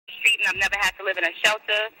I've never had to live in a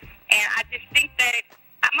shelter. And I just think that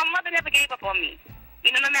my mother never gave up on me.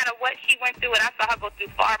 You know, no matter what she went through, and I saw her go through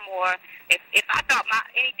far more. If I thought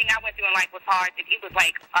anything I went through in life was hard, then it was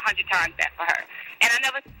like 100 times that for her. And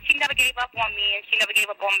she never gave up on me, and she never gave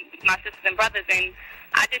up on my sisters and brothers. And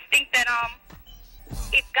I just think that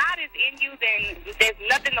if God is in you, then there's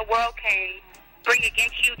nothing the world can bring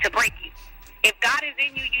against you to break you. If God is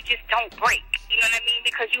in you, you just don't break. You know what I mean?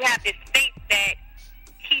 Because you have this faith that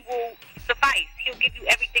He will suffice. He'll give you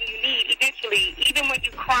everything you need eventually, even when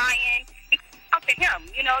you're crying. Up to Him,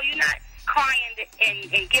 you know, you're not crying and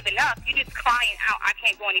giving up. You're just crying out, I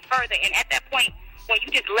can't go any further. And at that point, when you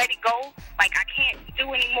just let it go, like, I can't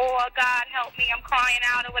do any more, God help me, I'm crying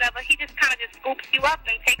out or whatever, He just kind of just scoops you up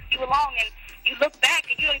and takes you along, and you look back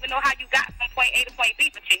and you don't even know how you got from point A to point B,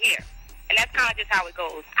 but you're here. And that's kind of just how it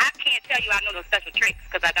goes. I can't tell you I know no special tricks,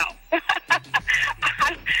 because I don't.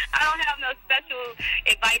 I don't have no special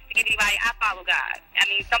advice to give anybody. I follow God. I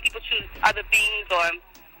mean, some people choose other things or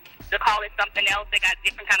to call it something else. They got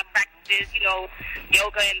different kind of practices, you know,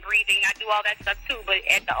 yoga and breathing. I do all that stuff too, but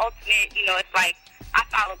at the ultimate, you know, it's like I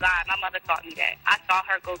follow God. My mother taught me that. I saw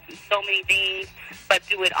her go through so many things, but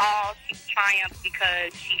through it all, she triumphed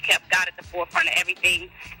because she kept God at the forefront of everything,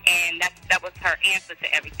 and that was her answer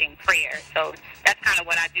to everything, prayer. So that's kind of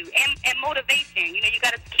what I do. And motivation, you know, you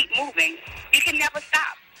got to keep moving. You can never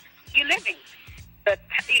stop. You're living. But,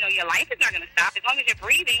 you know, your life is not going to stop. As long as you're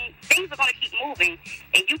breathing, things are going to keep moving,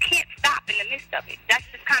 and you can't stop in the midst of it. That's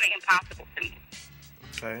just kind of impossible to me.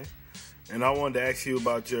 Okay. And I wanted to ask you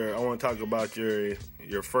about I want to talk about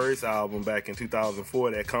your first album back in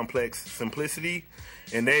 2004, that Complex Simplicity.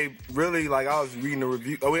 And they really, like, I was reading the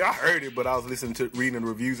review. I mean, I heard it, but I was reading the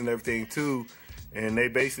reviews and everything too. And they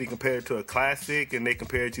basically compared it to a classic, and they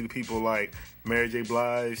compared it to the people like Mary J.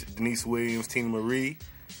 Blige, Denise Williams, Tina Marie.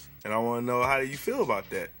 And I want to know, how do you feel about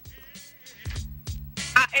that?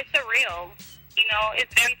 It's surreal. You know,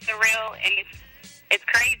 it's very surreal, and it's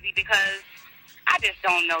crazy because I just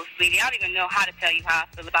don't know, sweetie. I don't even know how to tell you how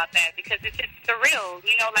I feel about that, because it's just surreal.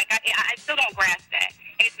 You know, like, I still don't grasp that.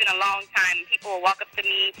 And it's been a long time. People will walk up to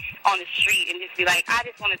me on the street and just be like, I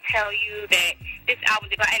just want to tell you that this album,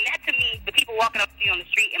 and that to me, the people walking up to you on the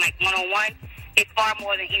street and like one-on-one, is far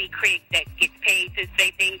more than any critic that gets paid to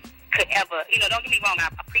say things could ever. You know, don't get me wrong, I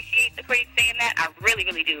appreciate the critics saying that. I really,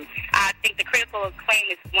 really do. I think the critical acclaim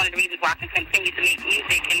is one of the reasons why I can continue to make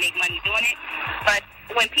music and make money doing it. But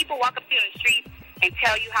when people walk up to you on the street and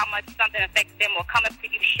tell you how much something affects them, or come up to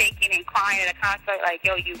you shaking and crying at a concert like,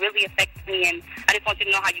 yo, you really affect me, and I just want you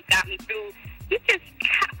to know how you got me through, you just,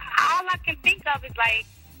 all I can think of is like,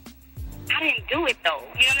 I didn't do it though.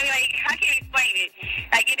 You know what I mean? Like, I can't explain it.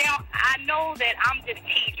 Like, you know, I know that I'm just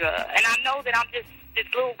Teedra, and I know that I'm just this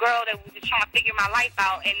little girl that was just trying to figure my life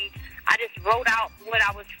out, and I just wrote out what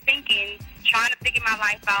I was thinking, trying to figure my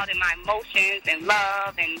life out, and my emotions and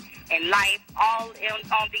love and life all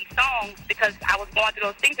on these songs, because I was going through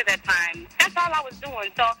those things at that time. That's all I was doing.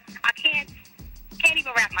 So I can't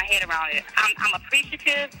even wrap my head around it. I'm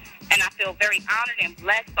appreciative, and I feel very honored and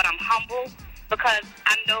blessed, but I'm humble, because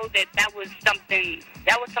I know that was some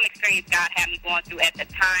experience God had me going through at the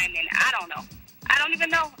time, and I don't know. I don't even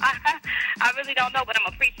know. I really don't know, but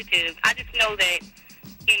I'm appreciative. I just know that,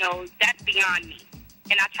 you know, that's beyond me.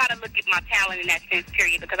 And I try to look at my talent in that sense,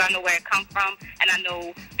 period, because I know where it comes from, and I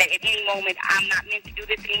know that at any moment I'm not meant to do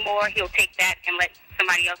this anymore. He'll take that and let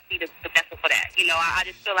somebody else be the vessel for that. You know, I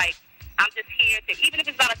just feel like I'm just here to, even if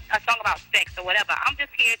it's about a song about sex or whatever, I'm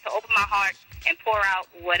just here to open my heart and pour out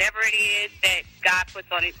whatever it is that God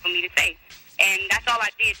puts on it for me to say. And that's all I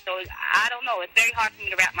did. So I don't know. It's very hard for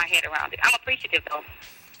me to wrap my head around it. I'm appreciative, though.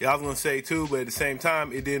 Yeah, I was gonna say too, but at the same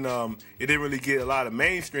time, it didn't really get a lot of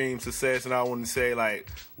mainstream success. And I want to say,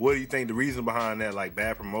 like, what do you think the reason behind that? Like,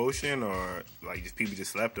 bad promotion, or like just people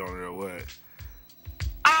just slept on it, or what?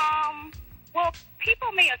 Well,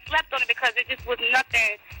 people may have slept on it because it just was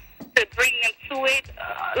nothing to bring them to it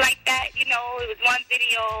like that. You know, it was one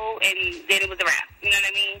video and then it was a wrap. You know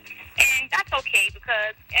what I mean? And that's okay,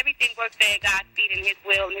 because everything works at God's speed and His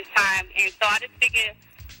will and His time. And so I just figured,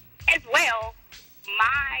 as well,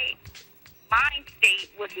 my mind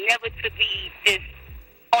state was never to be this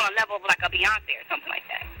on a level of like a Beyonce or something like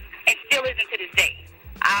that, and still isn't to this day.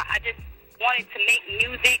 I just wanted to make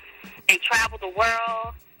music and travel the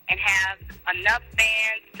world and have enough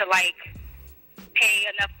fans to like pay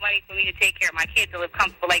enough money for me to take care of my kids to live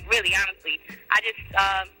comfortable. Like, really, honestly, I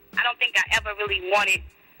don't think I ever really wanted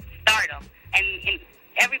stardom, and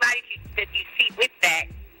everybody that you see with that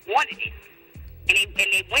wanted it. And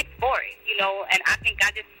they went for it, you know, and I think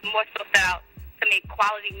I just more so set out to make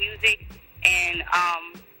quality music and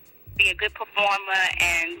be a good performer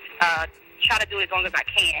and try to do it as long as I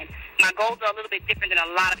can. My goals are a little bit different than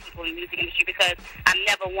a lot of people in the music industry because I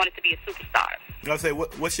never wanted to be a superstar. I'll say,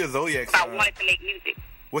 what's your zodiac sign? I wanted to make music.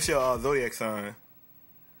 What's your zodiac sign?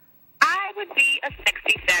 I would be a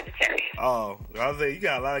sexy Sagittarius. Oh, I was saying, you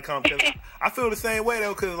got a lot of confidence. I feel the same way,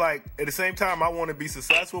 though, because, like, at the same time, I want to be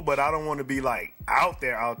successful, but I don't want to be, like, out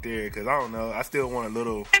there, because, I don't know, I still want a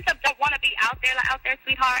little... I don't want to be out there,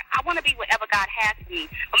 sweetheart. I want to be whatever God has for me.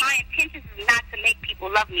 But my intention is not to make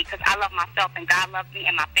people love me, because I love myself, and God loves me,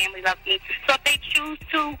 and my family loves me. So if they choose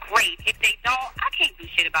to, great. If they don't, I can't do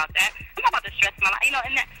shit about that. I'm not about to stress my life. You know,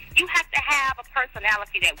 and you have to have a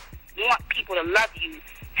personality that wants people to love you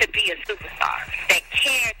to be a superstar, that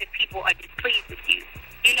cares if people are displeased with you.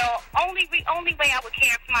 You know, only way I would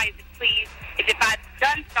care if somebody is displeased is if I've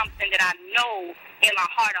done something that I know in my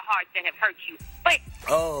heart of hearts that have hurt you. But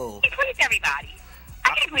I can't please everybody.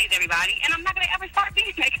 I can't please everybody, and I'm not going to ever start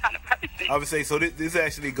being that kind of person. I would say, so this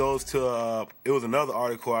actually goes to, it was another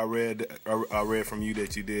article I read from you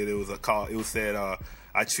that you did. It was said,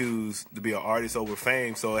 I choose to be an artist over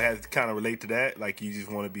fame, so it has to kind of relate to that. Like, you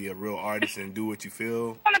just want to be a real artist and do what you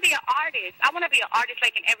feel. I want to be an artist. I want to be an artist,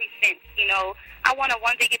 like, in every sense, you know. I want to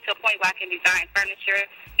one day get to a point where I can design furniture.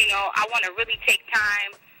 You know, I want to really take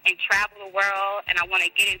time and travel the world, and I want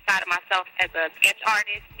to get inside of myself as a sketch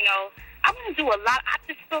artist, you know. I want to do a lot. I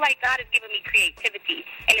just feel like God has given me creativity,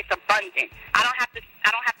 and it's abundant. I don't have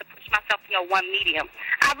to push myself to one medium.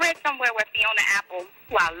 I read somewhere where Fiona Apple,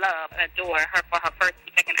 who I love and adore her for her first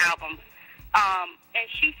and second album, and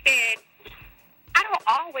she said, I don't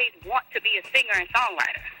always want to be a singer and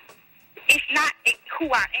songwriter. It's not who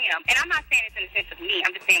I am. And I'm not saying it's in the sense of me.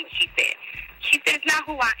 I'm just saying what she said. She said it's not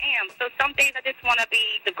who I am. So some days I just want to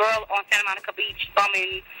be the girl on Santa Monica Beach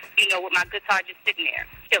bumming, with my guitar just sitting there,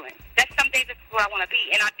 chilling. That's some days that's where I want to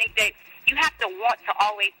be. And I think that you have to want to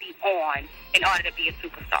always be on in order to be a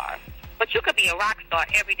superstar. But you could be a rock star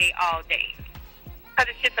every day, all day.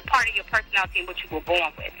 Because it's just a part of your personality and what you were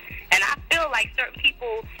born with. And I feel like certain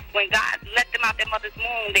people, when God let them out their mother's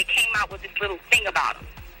womb, they came out with this little thing about them.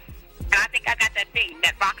 And I think I got that thing,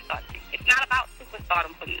 that rock star thing. It's not about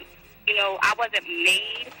superstardom for me. I wasn't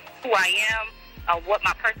made who I am. What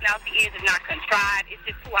my personality is not contrived. It's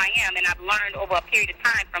just who I am. And I've learned over a period of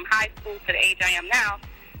time, from high school to the age I am now,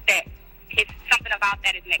 that it's something about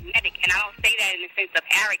that is magnetic. And I don't say that in the sense of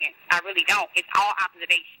arrogance. I really don't. It's all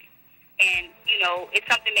observation. And, it's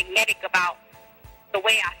something magnetic about the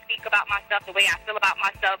way I speak about myself, the way I feel about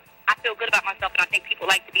myself. I feel good about myself, and I think people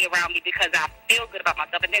like to be around me because I feel good about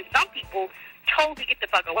myself. And then some people totally get the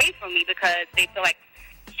fuck away from me because they feel like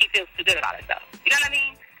she feels too good about herself. You know what I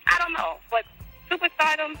mean? I don't know. But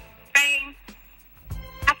superstardom, fame,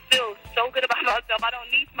 I feel so good about myself. I don't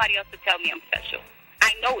need somebody else to tell me I'm special.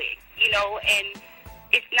 I know it, and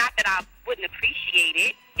it's not that I wouldn't appreciate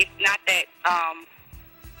it. It's not that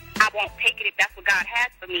I won't take it if that's what God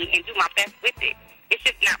has for me and do my best with it. It's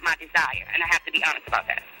just not my desire, and I have to be honest about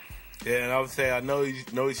that. Yeah, and I would say I know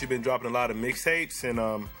you've been dropping a lot of mixtapes, and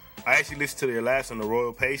I actually listened to your last one, The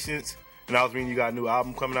Royal Patience, and I was reading you got a new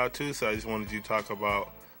album coming out too, so I just wanted you to talk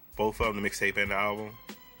about both of them, the mixtape and the album.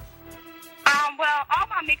 Well, all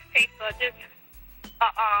my mixtapes are just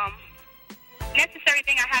necessary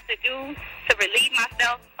thing I have to do to relieve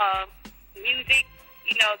myself of music,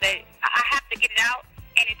 that I have to get it out,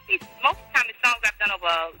 and it's most of the time it's songs I've done over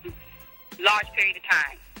a large period of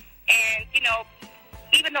time. And,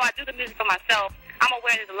 even though I do the music for myself, I'm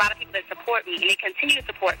aware there's a lot of people that support me, and they continue to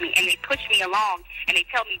support me, and they push me along, and they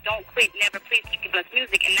tell me, don't quit, never, please keep giving us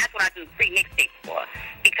music, and that's what I do free mixtapes for,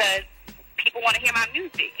 because people want to hear my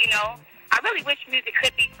music, I really wish music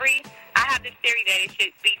could be free. I have this theory that it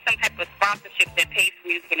should be some type of sponsorship that pays for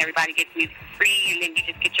music, and everybody gets music free, and then you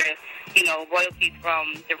just get your, royalties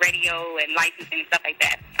from the radio and licensing and stuff like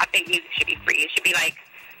that. I think music should be free. It should be like,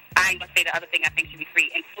 I ain't gonna say the other thing I think should be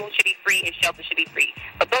free. And food should be free, and shelter should be free.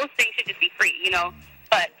 But those things should just be free,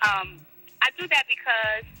 But I do that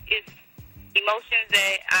because it's emotions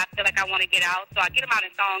that I feel like I want to get out. So I get them out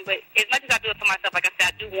in song. But as much as I do it for myself, like I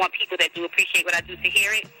said, I do want people that do appreciate what I do to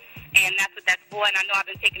hear it. And that's what that's for. And I know I've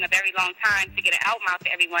been taking a very long time to get an album out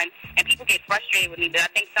to everyone. And people get frustrated with me. But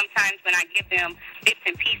I think sometimes when I give them bits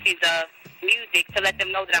and pieces of music to let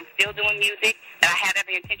them know that I'm still doing music, that I have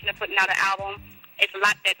every intention of putting out an album, it's a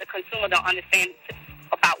lot that the consumer don't understand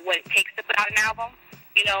about what it takes to put out an album,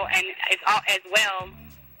 and it's all as well.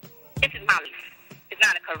 This is my life. It's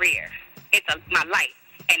not a career. It's my life,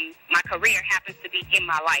 and my career happens to be in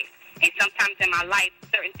my life. And sometimes in my life,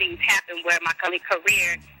 certain things happen where my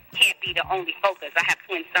career can't be the only focus. I have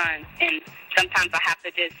twin sons, and sometimes I have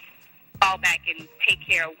to just fall back and take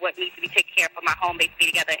care of what needs to be taken care of for my home base to be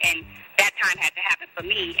together. And that time had to happen for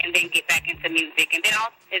me, and then get back into music. And then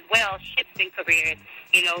also, as well, shifting careers.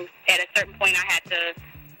 You know, at a certain point, I had to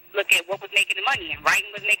look at what was making the money, and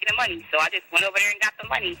writing was making the money. So I just went over there and got the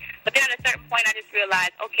money. But then at a certain point, I just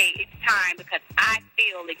realized, okay, it's time, because I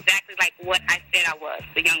feel exactly like what I said I was,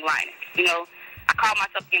 the Young Lioness. You know, I called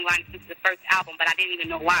myself Young Lioness since the first album, but I didn't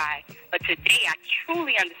even know why. But today, I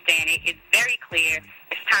truly understand it. It's very clear.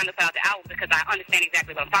 It's time to put out the album, because I understand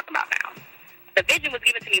exactly what I'm talking about now. The vision was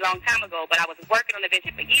given to me a long time ago, but I was working on the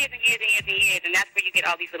vision for years and years and years and years, and that's where you get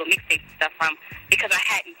all these little mixtapes and stuff from, because I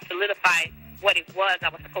hadn't solidified what it was I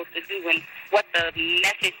was supposed to do and what the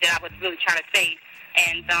message that I was really trying to say.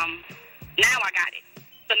 And now I got it.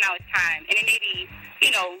 So now it's time. And it may be,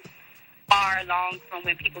 you know, far along from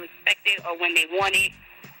when people expect it or when they want it,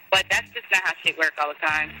 but that's just not how shit works all the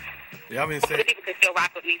time. Yeah, I mean, hopefully people can still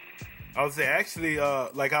rock with me. I would say, actually,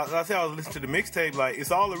 like I said, I was listening to the mixtape, like,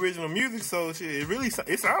 it's all original music, so shit,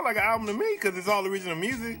 it sounds like an album to me, because it's all original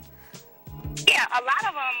music. Yeah, a lot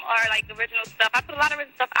of them are like original stuff. I put a lot of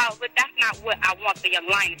original stuff out, but that's not what I want the Young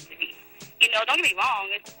Lioness to be. You know, don't get me wrong,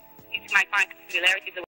 you might find similarities